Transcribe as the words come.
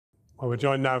Well, we're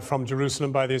joined now from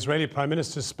Jerusalem by the Israeli Prime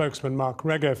Minister's spokesman, Mark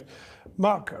Regev.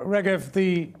 Mark Regev,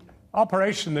 the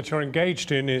operation that you're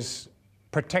engaged in is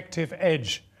Protective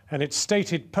Edge, and its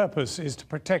stated purpose is to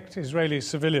protect Israeli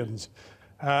civilians.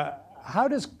 How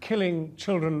does killing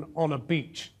children on a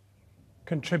beach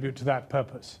contribute to that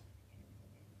purpose?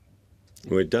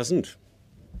 Well, it doesn't.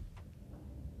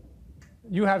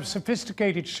 You have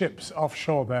sophisticated ships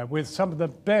offshore there with some of the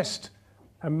best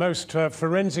and most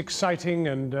forensic sighting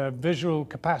and visual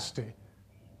capacity.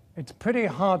 It's pretty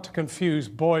hard to confuse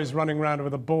boys running around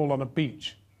with a ball on a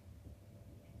beach.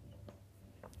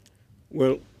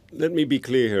 Well, let me be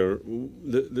clear here.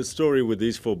 The story with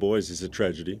these 4 boys is a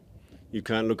tragedy. You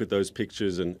can't look at those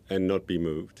pictures and not be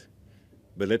moved.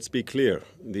 But let's be clear.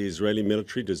 The Israeli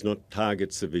military does not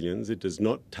target civilians. It does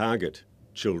not target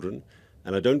children.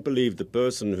 And I don't believe the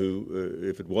person who,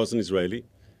 if it was an Israeli,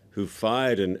 who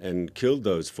fired and killed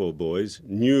those 4 boys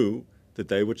knew that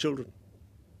they were children.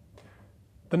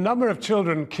 The number of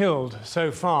children killed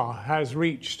so far has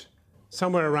reached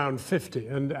somewhere around 50,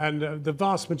 and the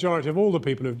vast majority of all the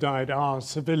people who've died are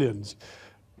civilians.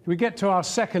 We get to our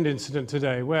second incident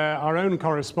today, where our own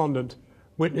correspondent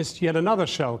witnessed yet another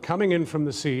shell coming in from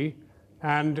the sea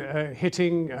and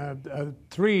hitting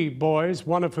 3 boys,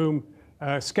 one of whom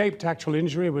escaped actual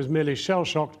injury, was merely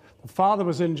shell-shocked. The father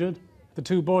was injured. The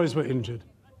 2 boys were injured.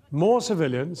 More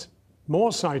civilians,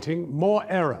 more sighting, more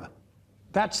error.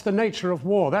 That's the nature of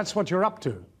war. That's what you're up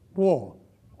to, war.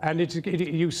 And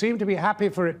you seem to be happy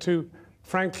for it to,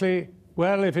 frankly,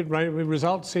 well, if it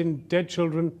results in dead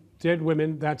children, dead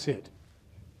women, that's it.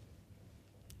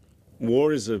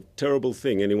 War is a terrible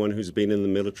thing. Anyone who's been in the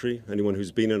military, anyone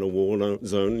who's been in a war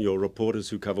zone, your reporters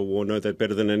who cover war know that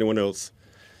better than anyone else.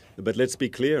 But let's be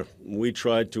clear, we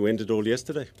tried to end it all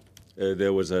yesterday.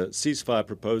 There was a ceasefire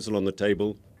proposal on the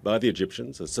table by the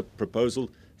Egyptians, a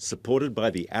proposal supported by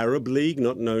the Arab League,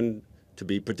 not known to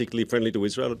be particularly friendly to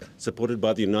Israel, supported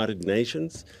by the United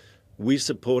Nations. We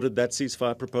supported that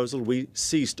ceasefire proposal. We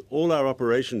ceased all our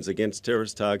operations against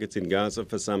terrorist targets in Gaza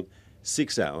for some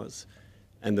 6 hours.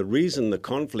 And the reason the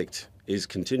conflict is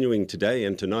continuing today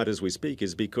and tonight as we speak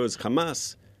is because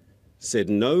Hamas said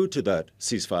no to that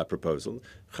ceasefire proposal.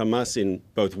 Hamas, in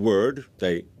both word,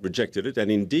 they rejected it, and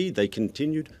indeed they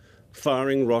continued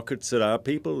firing rockets at our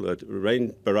people,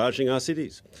 barraging our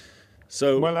cities.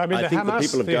 So well, I think the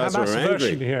people of Gaza are angry. The Hamas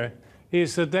version here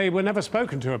is that they were never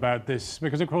spoken to about this,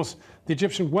 because, of course, the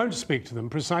Egyptians won't speak to them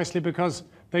precisely because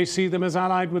they see them as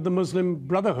allied with the Muslim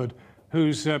Brotherhood,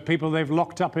 whose people they've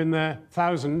locked up in their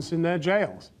thousands in their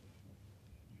jails.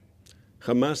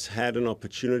 Hamas had an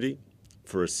opportunity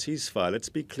for a ceasefire. Let's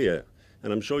be clear,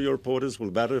 and I'm sure your reporters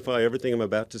will verify everything I'm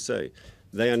about to say.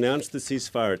 They announced the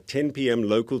ceasefire at 10 p.m.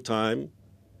 local time.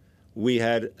 We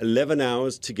had 11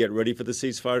 hours to get ready for the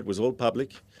ceasefire. It was all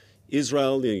public.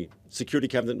 Israel, the Security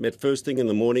Cabinet, met first thing in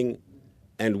the morning,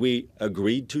 and we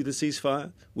agreed to the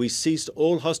ceasefire. We ceased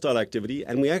all hostile activity,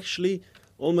 and we actually,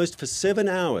 almost for 7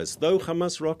 hours, though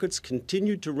Hamas rockets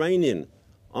continued to rain in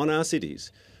on our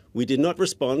cities, we did not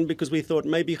respond because we thought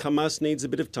maybe Hamas needs a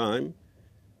bit of time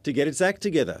to get its act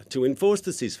together, to enforce the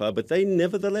ceasefire, but they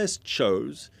nevertheless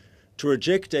chose to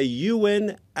reject a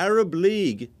UN Arab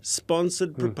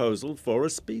League-sponsored proposal for a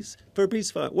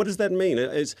ceasefire. What does that mean?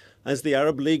 Is the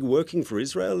Arab League working for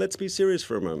Israel? Let's be serious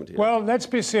for a moment here. Well, let's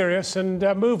be serious and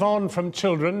move on from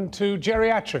children to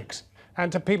geriatrics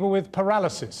and to people with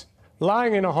paralysis,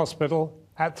 lying in a hospital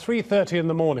at 3:30 in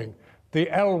the morning, the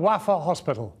El Wafa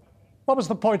Hospital. What was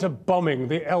the point of bombing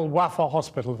the El Wafa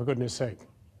Hospital, for goodness sake?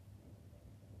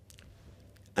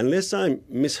 Unless I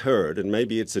misheard, and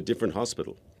maybe it's a different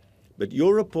hospital, but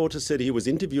your reporter said he was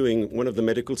interviewing one of the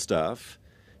medical staff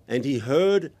and he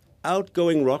heard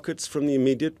outgoing rockets from the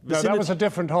immediate vicinity. No, that was a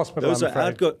different hospital, I'm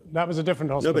afraid. That was a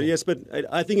different hospital. No, but yes, but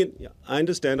I think I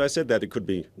understand. I said that. It could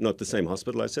be not the same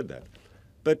hospital. I said that.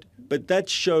 But that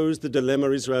shows the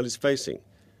dilemma Israel is facing.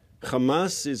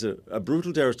 Hamas is a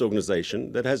brutal terrorist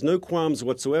organization that has no qualms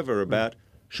whatsoever about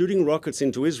shooting rockets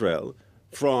into Israel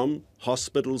from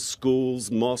hospitals,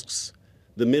 schools, mosques,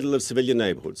 the middle of civilian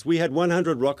neighborhoods. We had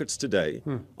 100 rockets today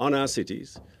on our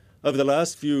cities. Over the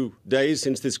last few days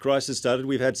since this crisis started,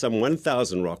 we've had some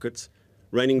 1,000 rockets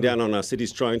raining down on our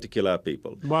cities trying to kill our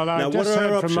people. Well, I just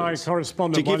heard from my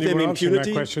correspondent while you were answering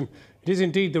that question. It is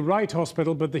indeed the right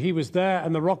hospital, but he was there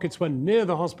and the rockets were near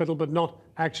the hospital, but not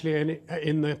actually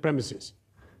in the premises.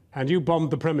 And you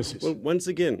bombed the premises. Well,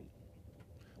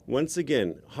 once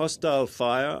again, hostile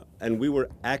fire, and we were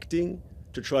acting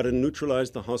to try to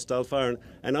neutralize the hostile fire.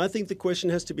 And I think the question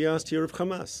has to be asked here of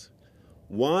Hamas.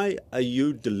 Why are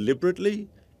you deliberately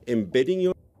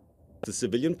embedding the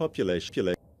civilian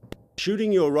population,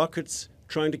 shooting your rockets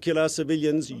trying to kill our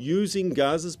civilians using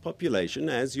Gaza's population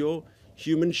as your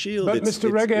human shield. But Mr.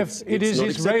 Regev, it is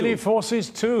Israeli forces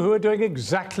too who are doing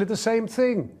exactly the same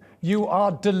thing. You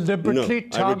are deliberately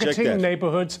targeting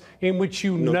neighborhoods in which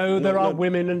you know there are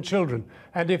women and children.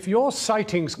 And if your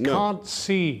sightings can't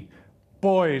see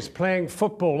boys playing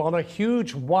football on a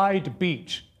huge, wide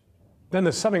beach, then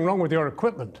there's something wrong with your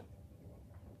equipment.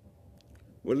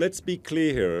 Well, let's be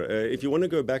clear here. If you want to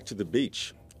go back to the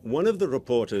beach, one of the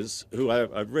reporters, who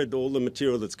I've read all the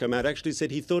material that's come out, actually said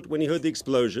he thought when he heard the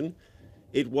explosion,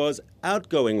 it was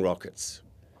outgoing rockets.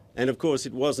 And of course,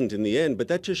 it wasn't in the end, but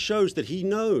that just shows that he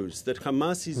knows that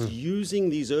Hamas is using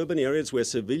these urban areas where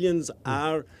civilians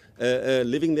are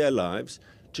living their lives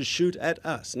to shoot at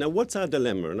us. Now, what's our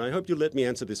dilemma? And I hope you'll let me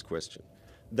answer this question.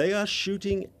 They are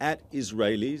shooting at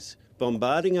Israelis,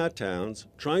 bombarding our towns,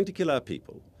 trying to kill our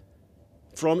people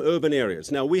from urban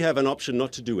areas. Now, we have an option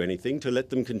not to do anything, to let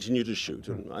them continue to shoot.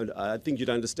 And I think you'd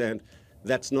understand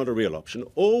that's not a real option.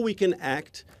 Or we can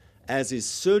act as is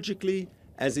surgically,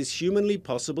 as is humanly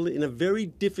possible in a very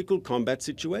difficult combat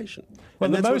situation.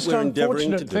 Well, and the most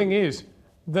unfortunate thing is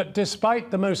that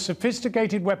despite the most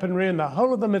sophisticated weaponry in the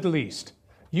whole of the Middle East,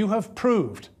 you have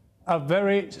proved a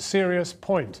very serious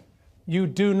point. You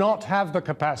do not have the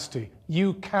capacity.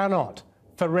 You cannot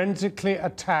forensically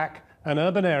attack an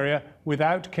urban area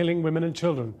without killing women and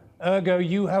children. Ergo,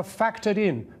 you have factored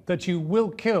in that you will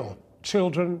kill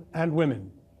children and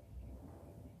women.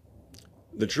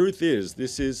 The truth is,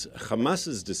 this is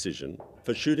Hamas's decision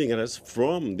for shooting at us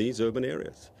from these urban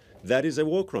areas. That is a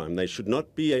war crime. They should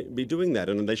not be doing that,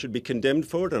 and they should be condemned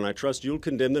for it, and I trust you'll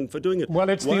condemn them for doing it. Well,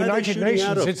 it's the United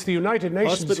Nations. It's the United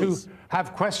Nations who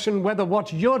have questioned whether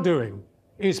what you're doing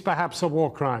is perhaps a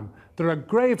war crime. There are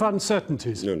grave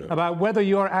uncertainties about whether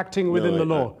you're acting within the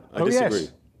law. I disagree.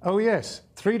 Oh, yes.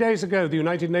 3 days ago, the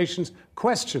United Nations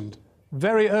questioned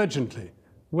very urgently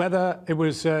whether it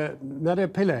was Nadia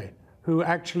Pillay who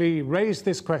actually raised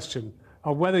this question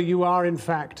of whether you are, in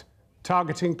fact,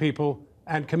 targeting people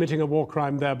and committing a war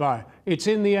crime thereby. It's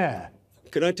in the air.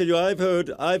 Can I tell you, I've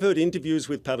heard interviews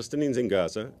with Palestinians in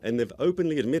Gaza, and they've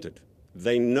openly admitted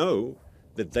they know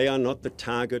that they are not the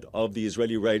target of the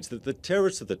Israeli raids, that the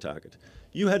terrorists are the target.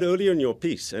 You had earlier in your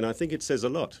piece, and I think it says a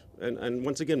lot, and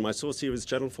once again, my source here is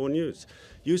Channel 4 News.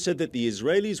 You said that the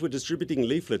Israelis were distributing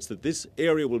leaflets that this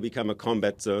area will become a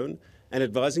combat zone and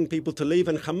advising people to leave,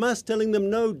 and Hamas telling them,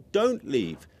 no, don't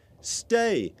leave,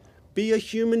 stay, be a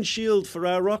human shield for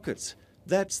our rockets.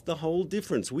 That's the whole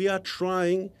difference. We are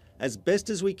trying as best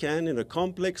as we can in a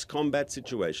complex combat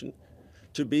situation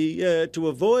to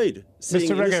avoid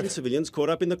seeing innocent civilians caught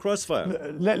up in the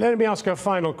crossfire. Let me ask you a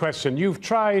final question. You've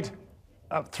tried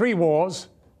 3 wars.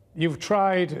 You've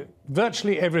tried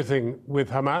virtually everything with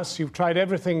Hamas. You've tried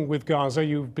everything with Gaza.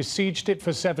 You've besieged it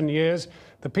for 7 years.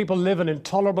 The people live an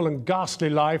intolerable and ghastly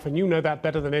life, and you know that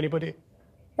better than anybody.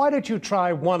 Why don't you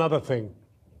try one other thing?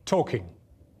 Talking.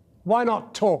 Why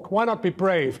not talk? Why not be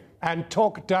brave and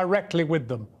talk directly with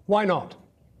them? Why not?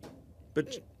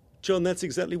 But, John, that's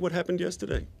exactly what happened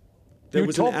yesterday.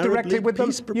 You talked directly with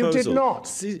them? You did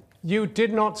not. You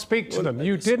did not speak to them.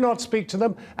 You did not speak to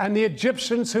them, and the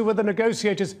Egyptians, who were the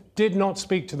negotiators, did not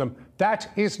speak to them.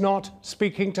 That is not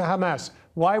speaking to Hamas.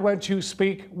 Why won't you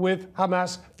speak with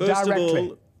Hamas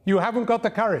directly? You haven't got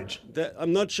the courage.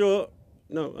 I'm not sure.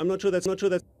 No, I'm not sure that's not true.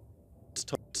 That's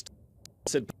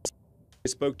said. I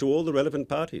spoke to all the relevant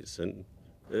parties, and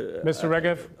Mr.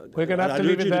 Regev, we're going to have to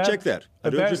leave it there. To check that.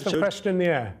 But there's the question in the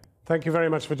air. Thank you very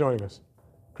much for joining us,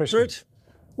 Christian.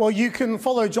 Well, you can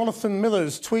follow Jonathan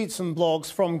Miller's tweets and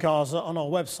blogs from Gaza on our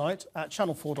website at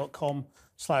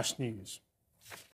channel4.com/news.